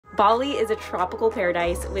Bali is a tropical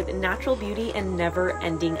paradise with natural beauty and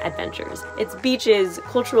never-ending adventures. Its beaches,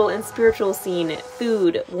 cultural and spiritual scene,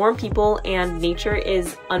 food, warm people, and nature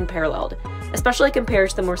is unparalleled, especially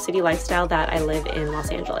compared to the more city lifestyle that I live in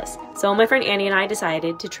Los Angeles. So my friend Annie and I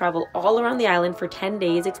decided to travel all around the island for 10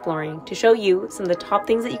 days exploring to show you some of the top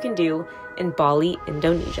things that you can do in Bali,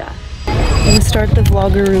 Indonesia. I'm gonna start the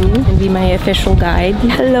vloggeroo and be my official guide.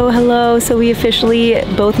 Hello. So we officially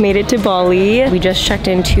both made it to Bali. We just checked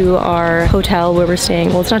into our hotel where we're staying.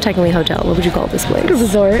 Well, it's not technically a hotel. What would you call this place? A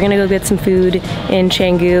resort. We're gonna go get some food in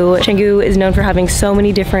Canggu. Canggu is known for having so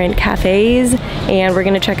many different cafes, and we're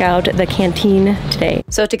gonna check out the canteen today.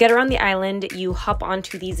 So to get around the island, you hop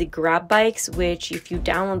onto these grab bikes, which if you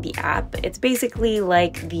download the app, it's basically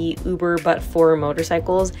like the Uber but for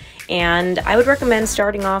motorcycles. And I would recommend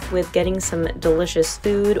starting off with getting some delicious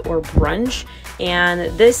food or brunch,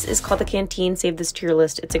 and this is called the canteen. Save this to your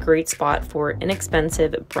list. It's a great spot for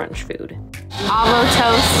inexpensive brunch food. Avo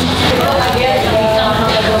toast.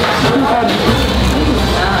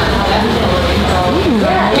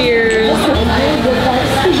 Cheers.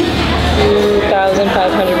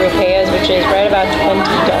 2,500 rupees, which is right about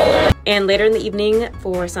 $20. And later in the evening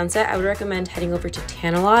for sunset, I would recommend heading over to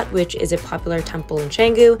Tanah Lot, which is a popular temple in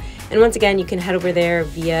Canggu. And once again, you can head over there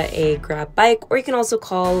via a grab bike, or you can also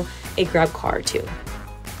call a grab car too.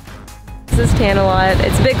 This is Tanah Lot.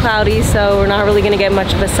 It's a bit cloudy, so we're not really gonna get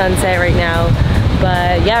much of a sunset right now.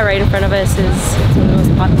 But yeah, right in front of us is one of the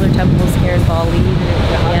most popular temples here in Bali,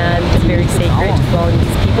 and it's very sacred to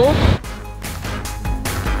Balinese people.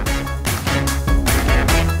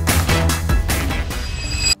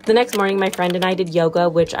 The next morning, my friend and I did yoga,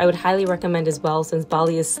 which I would highly recommend as well, since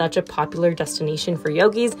Bali is such a popular destination for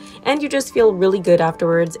yogis, and you just feel really good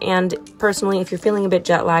afterwards. And personally, if you're feeling a bit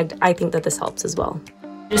jet lagged, I think that this helps as well.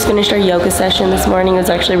 Just finished our yoga session this morning. It was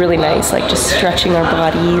actually really nice, like just stretching our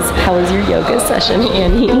bodies. How was your yoga session,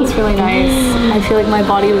 Annie? It was really nice. I feel like my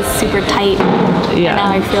body was super tight. Yeah. And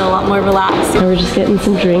now I feel a lot more relaxed. So we're just getting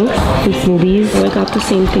some drinks, some smoothies. So I got the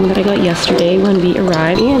same thing that I got yesterday when we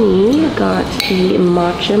arrived. Annie got the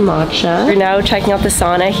matcha. We're now checking out the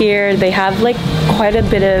sauna here. They have like quite a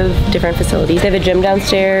bit of different facilities. They have a gym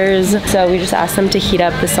downstairs, so we just asked them to heat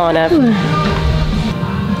up the sauna.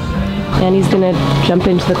 And he's gonna jump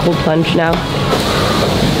into the cold plunge now.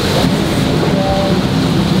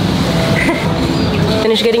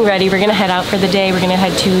 Finished getting ready. We're gonna head out for the day. We're gonna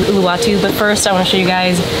head to Uluwatu, but first I wanna show you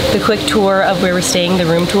guys the quick tour of where we're staying, the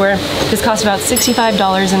room tour. This costs about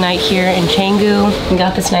 $65 a night here in Canggu. We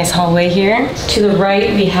got this nice hallway here. To the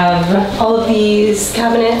right, we have all of these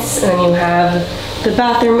cabinets, and then you have the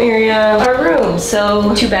bathroom area, our room.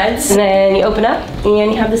 So 2 beds, and then you open up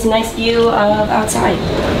and you have this nice view of outside.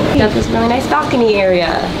 You got this really nice balcony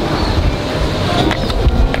area.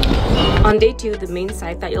 On day 2, the main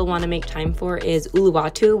site that you'll want to make time for is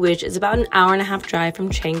Uluwatu, which is about an hour-and-a-half drive from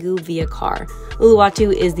Canggu via car.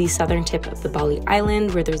 Uluwatu is the southern tip of the Bali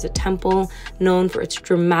island, where there's a temple known for its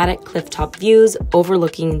dramatic clifftop views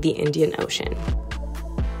overlooking the Indian Ocean.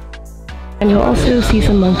 And you'll also see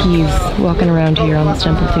some monkeys walking around here on this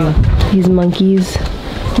temple too. These monkeys,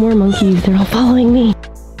 more monkeys, they're all following me.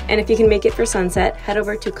 And if you can make it for sunset, head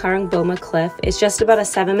over to Karang Boma Cliff. It's just about a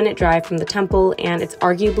 7-minute drive from the temple, and it's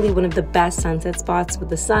arguably one of the best sunset spots, with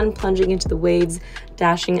the sun plunging into the waves,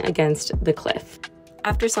 dashing against the cliff.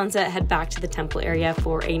 After sunset, head back to the temple area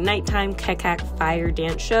for a nighttime Kecak fire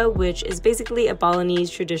dance show, which is basically a Balinese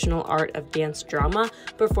traditional art of dance drama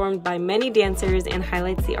performed by many dancers, and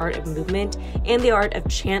highlights the art of movement and the art of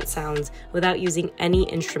chant sounds without using any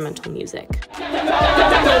instrumental music.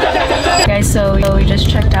 Guys, so we just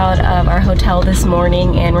checked out of our hotel this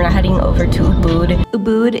morning, and we're now heading over to Ubud.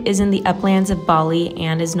 Ubud is in the uplands of Bali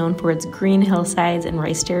and is known for its green hillsides and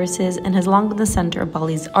rice terraces, and has long been the center of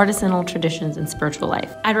Bali's artisanal traditions and spiritual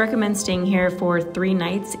life. I'd recommend staying here for 3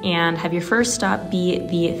 nights and have your first stop be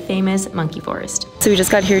the famous monkey forest. So we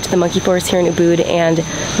just got here to the monkey forest here in Ubud, and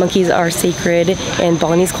monkeys are sacred in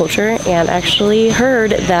Balinese culture, and I actually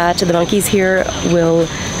heard that the monkeys here will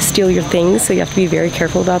steal your things, so you have to be very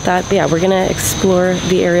careful about that. But yeah, we're gonna explore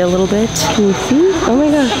the area a little bit. Can you see? Oh my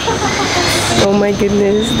gosh. Oh my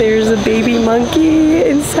goodness, there's a baby monkey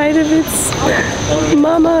inside of its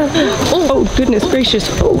mama. Oh goodness gracious.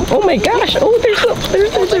 Oh my gosh. Oh,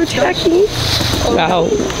 they're attacking. Wow.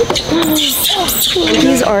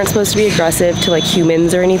 Monkeys aren't supposed to be aggressive to like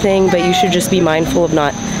humans or anything, but you should just be mindful of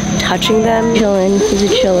not touching them. Chilling. He's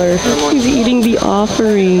a chiller. He's eating the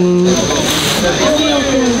offering.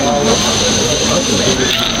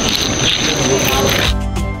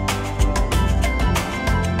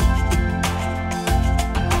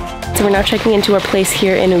 So we're now checking into our place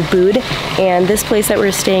here in Ubud, and this place that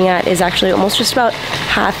we're staying at is actually almost just about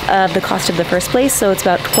half of the cost of the first place, so it's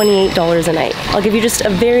about $28 a night. I'll give you just a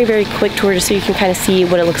very, very quick tour just so you can kind of see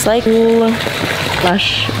what it looks like. Ooh,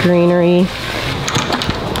 lush greenery.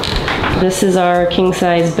 This is our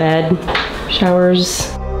king-size bed. Showers.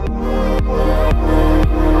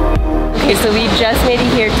 Okay, so we just made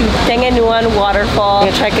it here to Tegenungan Waterfall. I'm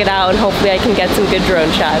gonna check it out and hopefully I can get some good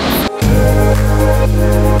drone shots.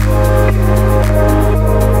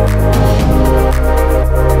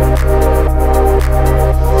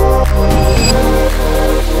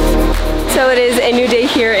 So it is a new day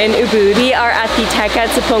here in Ubud. We are at the Tekad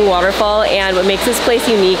Cepung waterfall, and what makes this place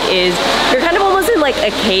unique is you're kind of almost in like a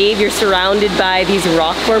cave. You're surrounded by these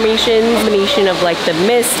rock formations, combination of like the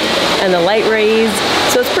mist and the light rays.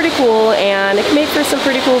 So it's pretty cool, and it can make for some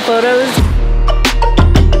pretty cool photos.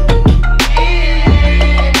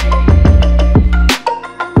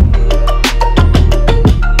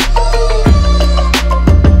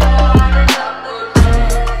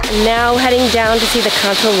 Now heading down to see the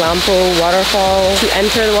Kanto Lampo waterfall. To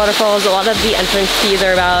enter the waterfalls, a lot of the entrance fees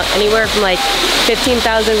are about anywhere from like 15,000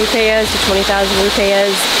 rupees to 20,000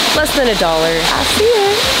 rupees, less than $1. I see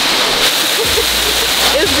it.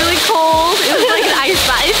 It was really cold. It was like an ice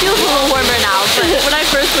bath. It feels a little warmer now, but when I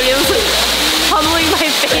first went, it was like pummeling my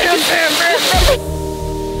face.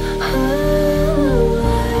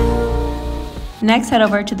 Next, head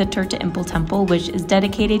over to the Tirta Empul temple, which is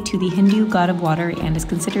dedicated to the Hindu god of water and is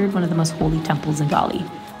considered one of the most holy temples in Bali.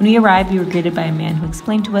 When we arrived, we were greeted by a man who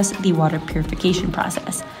explained to us the water purification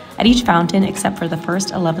process. At each fountain, except for the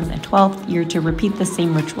 1st, 11th, and 12th, you're to repeat the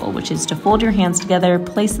same ritual, which is to fold your hands together,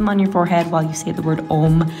 place them on your forehead while you say the word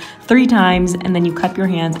Om 3 times, and then you cup your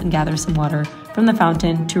hands and gather some water from the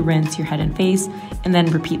fountain to rinse your head and face, and then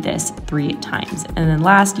repeat this 3 times. And then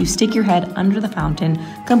last, you stick your head under the fountain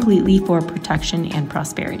completely for protection and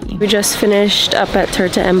prosperity. We just finished up at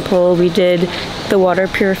Tirta Empul. We did the water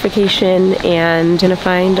purification, and gonna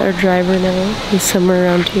find our driver now. He's somewhere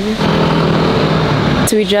around here.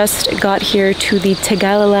 So we just got here to the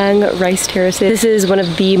Tegalalang rice terraces. This is one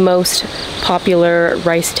of the most popular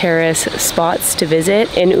rice terrace spots to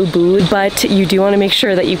visit in Ubud, but you do want to make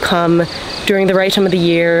sure that you come during the right time of the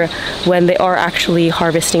year when they are actually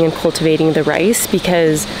harvesting and cultivating the rice,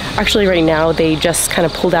 because actually right now they just kind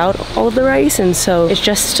of pulled out all of the rice, and so it's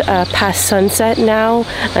just past sunset now.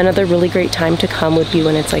 Another really great time to come would be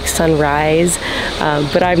when it's like sunrise,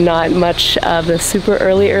 but I'm not much of a super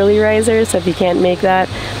early riser, so if you can't make that,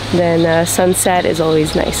 then sunset is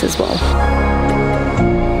always nice as well.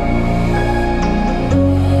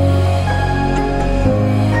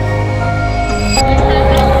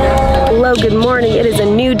 Hello, good morning. It is a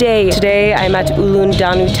new day. Today I'm at Ulun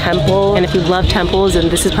Danu temple, and if you love temples, then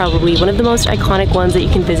this is probably one of the most iconic ones that you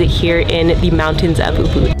can visit here in the mountains of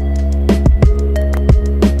Ubud.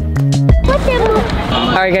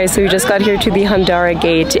 Alright guys, so we just got here to the Handara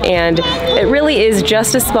gate, and it really is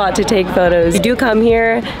just a spot to take photos. If you do come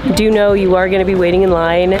here, do know you are going to be waiting in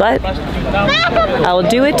line, but I'll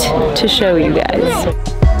do it to show you guys.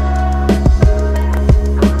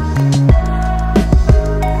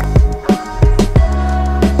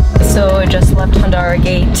 So just left Handara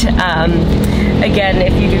gate. Again,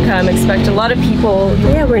 if you do come, expect a lot of people.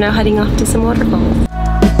 Yeah, we're now heading off to some waterfalls.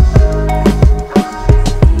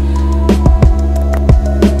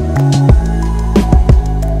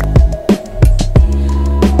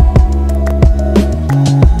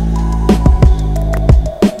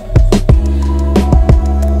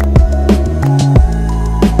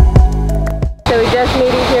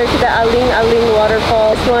 Aling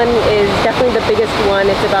waterfall. This one is definitely the biggest one.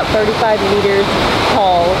 It's about 35 meters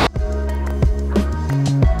tall.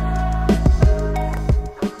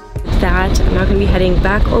 That, I'm now going to be heading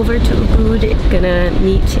back over to Ubud. Gonna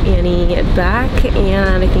meet Annie back,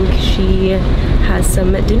 and I think she has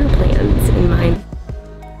some dinner plans in mind.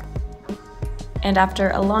 And after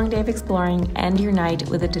a long day of exploring, end your night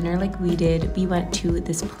with a dinner like we did, we went to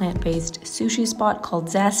this plant-based sushi spot called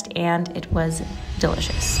Zest, and it was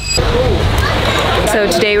delicious. So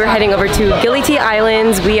today we're heading over to Gili T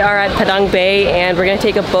Islands. We are at Padang Bay, and we're gonna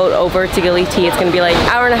take a boat over to Gili T. It's gonna be like an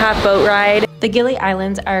hour-and-a-half boat ride. The Gili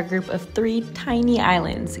Islands are a group of 3 tiny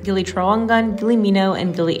islands: Gili Trawangan, Gili Meno,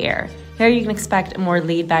 and Gili Air. Here you can expect a more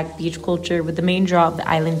laid-back beach culture, with the main draw of the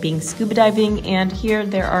island being scuba diving, and here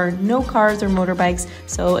there are no cars or motorbikes,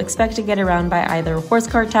 so expect to get around by either horse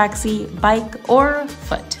car taxi, bike, or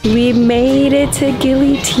foot. We made it to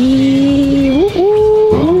Gili T.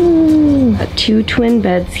 Woo-hoo. Got 2 twin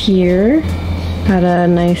beds here. Got a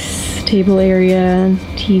nice table area,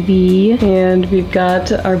 TV, and we've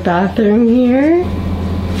got our bathroom here.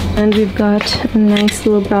 And we've got a nice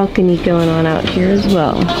little balcony going on out here as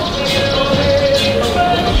well.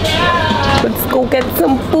 Let's go get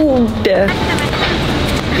some food.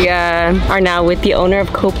 We are now with the owner of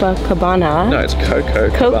Copacabana. No, it's Coco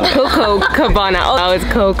Cabana. Coco Cabana. Oh, it's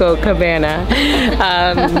Coco Cabana.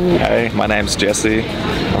 Hey, my name's Jesse.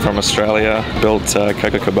 I'm from Australia. Built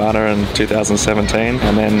Coco Cabana in 2017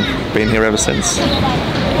 and then been here ever since.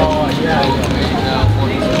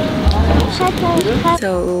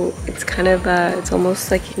 So it's kind of, it's almost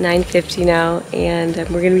like 9:50 now, and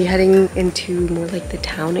we're gonna be heading into more like the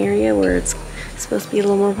town area where it's supposed to be a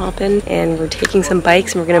little more poppin', and we're taking some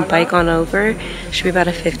bikes and we're gonna bike on over. Should be about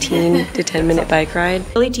a 15 to 10 minute bike ride.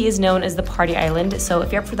 Gili T is known as the party island, so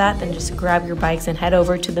if you're up for that, then just grab your bikes and head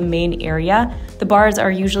over to the main area. The bars are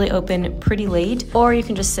usually open pretty late, or you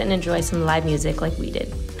can just sit and enjoy some live music like we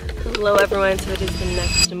did. Hello everyone, so it is the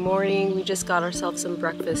next morning. We just got ourselves some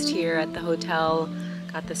breakfast here at the hotel.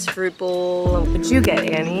 Got this fruit bowl. What'd you get,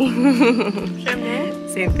 Annie?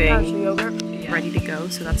 Same thing. Yogurt. Ready to go,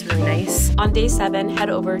 so that's really nice. On day 7, head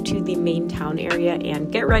over to the main town area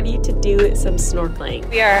and get ready to do some snorkeling.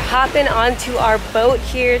 We are hopping onto our boat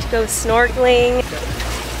here to go snorkeling.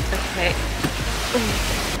 Okay.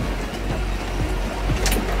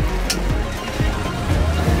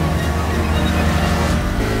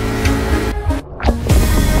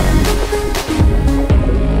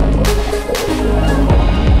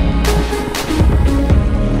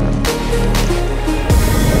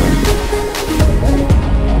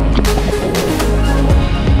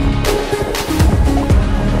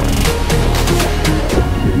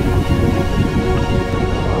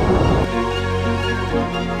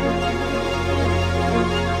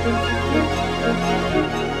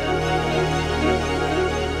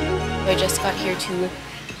 I just got here to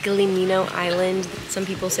Gili Island. Some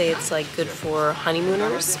people say it's like good for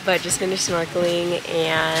honeymooners, but just finished snorkeling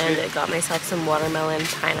and got myself some watermelon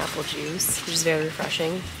pineapple juice, which is very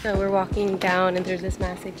refreshing. So we're walking down and there's this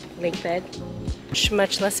massive lake bed.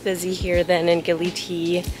 Much less busy here than in Gili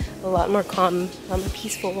T. A lot more calm, a lot more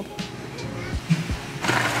peaceful.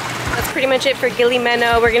 That's pretty much it for Gili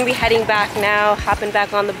Meno. We're gonna be heading back now, hopping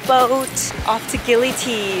back on the boat, off to Gili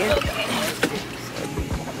T.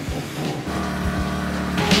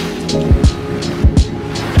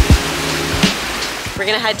 We're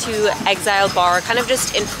gonna head to Exile Bar. Kind of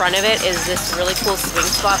just in front of it is this really cool swing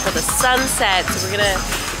spot for the sunset. So we're gonna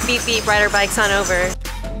beep ride our bikes on over.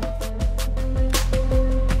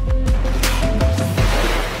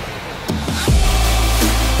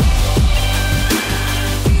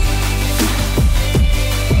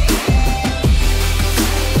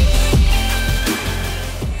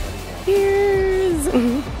 Cheers!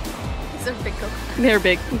 They're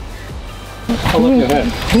big.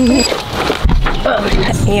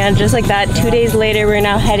 And just like that, 2 days later, we're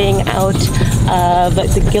now heading out of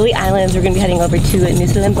the Gili Islands. We're going to be heading over to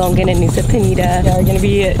Nusa Lembongan and Nusa Penida. We're going to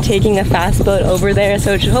be taking a fast boat over there,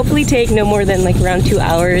 so it should hopefully take no more than like around 2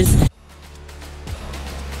 hours.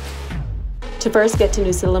 To first get to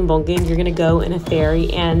Nusa Lembongan, you're gonna go in a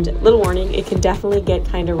ferry, and little warning, it can definitely get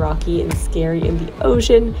kind of rocky and scary in the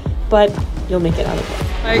ocean, but you'll make it out of it.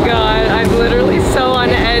 My God, I'm literally so on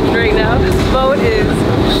edge right now. This boat is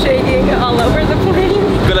shaking all over the place.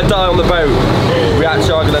 We're gonna die on the boat. We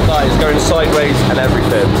actually are gonna die. It's going sideways and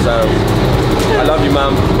everything, so I love you,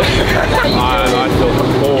 Mum. I feel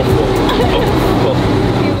awful.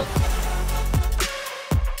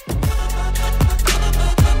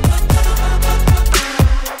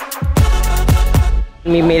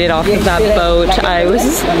 We made it off of that boat. I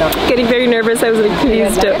was getting very nervous. I was like,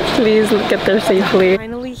 please get there safely.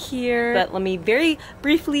 Finally here. But let me very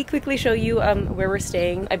briefly, quickly show you where we're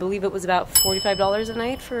staying. I believe it was about $45 a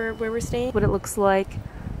night for where we're staying. What it looks like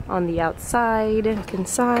on the outside. Look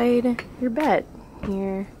inside your bed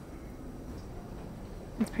here.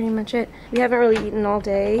 That's pretty much it. We haven't really eaten all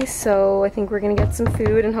day, so I think we're gonna get some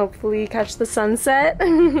food and hopefully catch the sunset.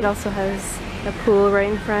 It also has a pool right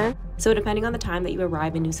in front. So depending on the time that you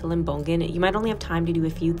arrive in Nusa Lembongan, you might only have time to do a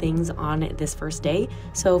few things on this first day.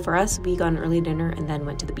 So for us, we got an early dinner and then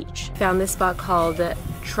went to the beach. Found this spot called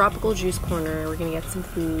Tropical Juice Corner. We're gonna get some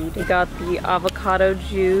food. We got the avocado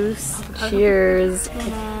juice. Cheers.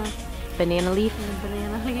 Banana leaf.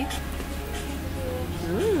 Banana leaf.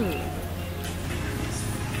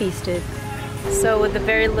 Feasted. So with the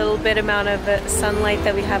very little bit amount of sunlight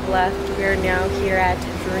that we have left, we're now here at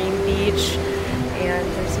Dream Beach. And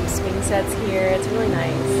there's some swing sets here. It's really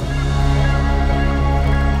nice.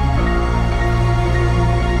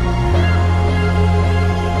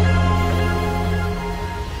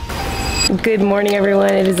 Good morning,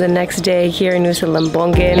 everyone. It is the next day here in Nusa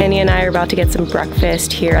Lembongan. Annie and I are about to get some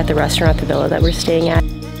breakfast here at the restaurant at the villa that we're staying at.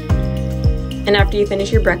 And after you finish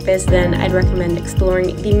your breakfast, then I'd recommend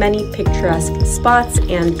exploring the many picturesque spots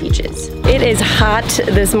and beaches. It is hot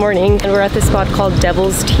this morning, and we're at this spot called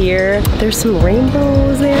Devil's Tier. There's some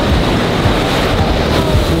rainbows there.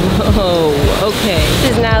 Oh, okay.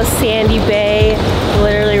 This is now Sandy Bay,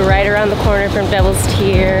 literally right around the corner from Devil's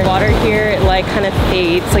Tier. Water here, it like kind of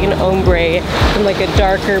fades, like an ombre, from like a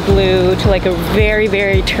darker blue to like a very,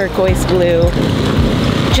 very turquoise blue.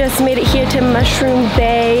 Just made it here to Mushroom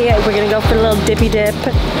Bay. We're gonna go for a little dippy dip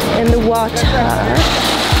in the water.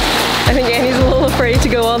 I think Annie's a little afraid to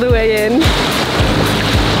go all the way in.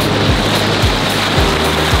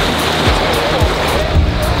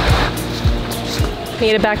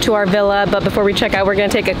 Made it back to our villa, but before we check out, we're gonna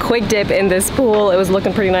take a quick dip in this pool. It was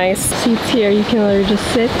looking pretty nice. Seats here, you can literally just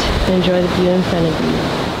sit and enjoy the view in front of you.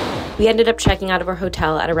 We ended up checking out of our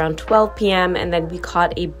hotel at around 12 p.m. and then we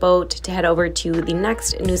caught a boat to head over to the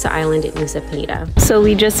next Nusa island, Nusa Penida. So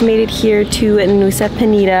we just made it here to Nusa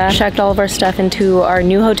Penida, checked all of our stuff into our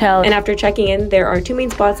new hotel, and after checking in, there are two main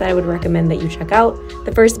spots that I would recommend that you check out.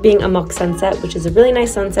 The first being Amok Sunset, which is a really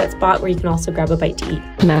nice sunset spot where you can also grab a bite to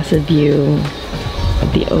eat. Massive view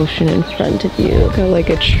of the ocean in front of you. Got like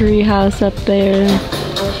a tree house up there.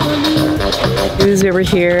 Views over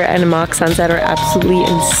here at Amok Sunset are absolutely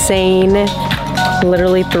insane.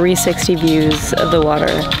 Literally 360 views of the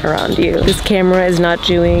water around you. This camera is not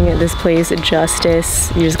doing this place justice.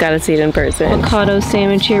 You just gotta see it in person. Avocado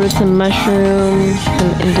sandwich here with some mushrooms,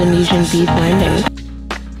 some Indonesian beef binding.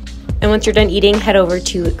 And once you're done eating, head over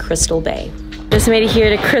to Crystal Bay. Just made it here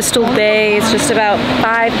to Crystal Bay. It's just about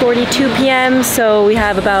 5:42 p.m. so we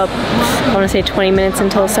have about, I want to say 20 minutes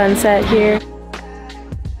until sunset here.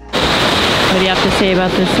 What do you have to say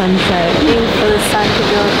about the sunset? Waiting for the sun to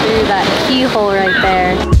go through that keyhole right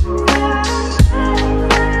there.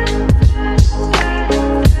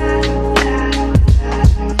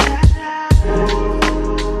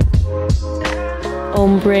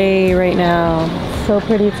 Ombre right now. So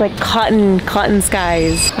pretty. It's like cotton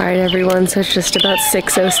skies. All right, everyone, so it's just about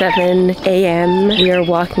 6:07 a.m. We are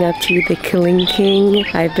walking up to the King.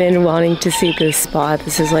 I've been wanting to see this spot.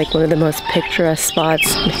 This is like one of the most picturesque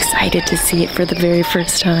spots. I'm excited to see it for the very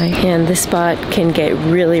first time. And this spot can get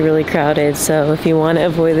really, really crowded. So if you want to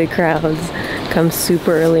avoid the crowds, come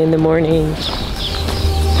super early in the morning.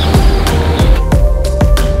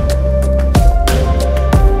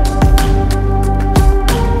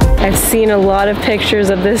 I've seen a lot of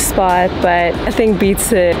pictures of this spot, but nothing beats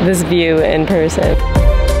this view in person.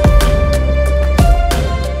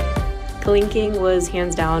 King was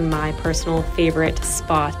hands down my personal favorite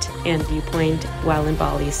spot and viewpoint while in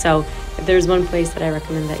Bali. So if there's one place that I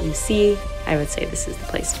recommend that you see, I would say this is the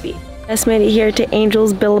place to be. Just made it here to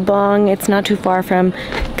Angel's Billabong. It's not too far from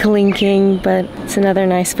King, but it's another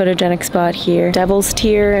nice photogenic spot here. Devil's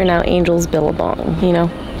Tier and now Angel's Billabong. You know,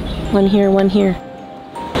 one here, one here.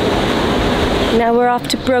 Now we're off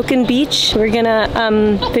to Broken Beach. We're gonna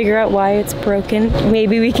figure out why it's broken.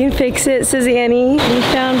 Maybe we can fix it, says Annie. We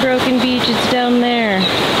found Broken Beach, it's down there.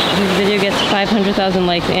 If this video gets 500,000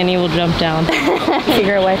 likes, Annie will jump down.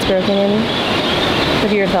 Figure out why it's broken, Annie.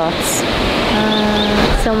 What are your thoughts?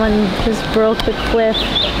 Someone just broke the cliff.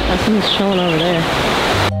 Something's showing over there.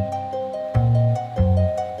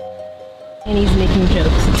 Annie's making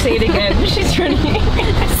jokes. Say it again. She's running.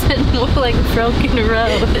 I said more like broken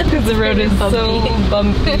road. Because the road is so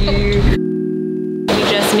bumpy. We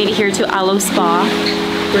just made it here to Aloe Spa.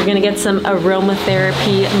 We're gonna get some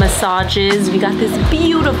aromatherapy massages. We got this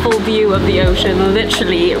beautiful view of the ocean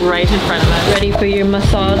literally right in front of us. Ready for your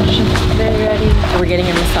massage? Very ready. We're getting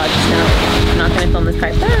our massages now. I'm not gonna film this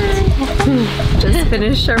part. Bye. Just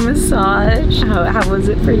finished our massage. How was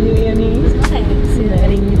it for you, Annie? Nice.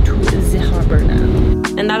 Heading to the harbor now.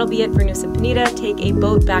 And that'll be it for Nusa Penida. Take a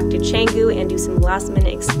boat back to Canggu and do some last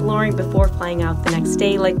minute exploring before flying out the next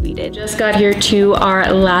day like we did. Just got here to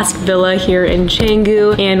our last villa here in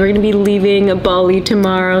Canggu and we're gonna be leaving Bali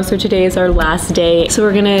tomorrow. So today is our last day. So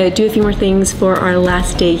we're gonna do a few more things for our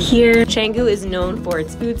last day here. Canggu is known for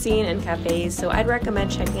its food scene and cafes. So I'd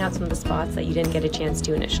recommend checking out some of the spots that you didn't get a chance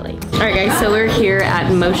to initially. All right guys, so we're here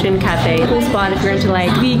at Motion Cafe. Cool spot if you're into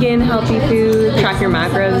like vegan, healthy food. Track your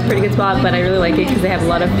macros, it's a pretty good spot, but I really like it because they have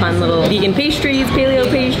a lot of fun little vegan pastries, paleo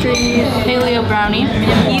pastries, Paleo brownie.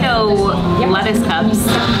 keto lettuce cups.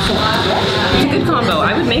 It's a good combo.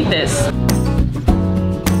 I would make this.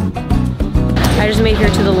 I just made it here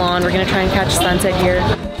to the lawn. We're gonna try and catch sunset here.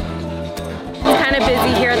 It's kind of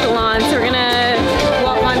busy here at the lawn, so we're gonna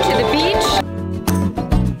walk onto the beach.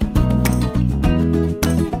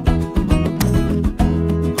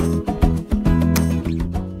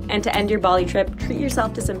 your Bali trip, treat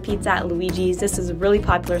yourself to some pizza at Luigi's. This is a really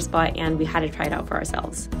popular spot and we had to try it out for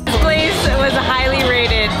ourselves. This place was highly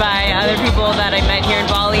rated by other people that I met here in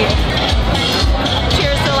Bali.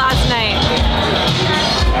 Cheers to last night.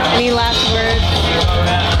 Any last words?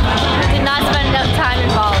 Did not spend enough time in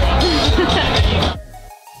Bali.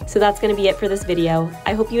 So that's going to be it for this video.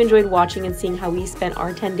 I hope you enjoyed watching and seeing how we spent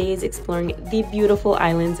our 10 days exploring the beautiful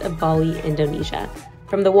islands of Bali, Indonesia.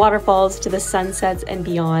 From the waterfalls to the sunsets and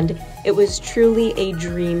beyond, it was truly a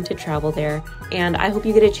dream to travel there, and I hope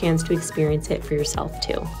you get a chance to experience it for yourself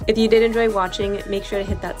too. If you did enjoy watching, make sure to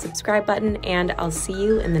hit that subscribe button, and I'll see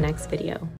you in the next video.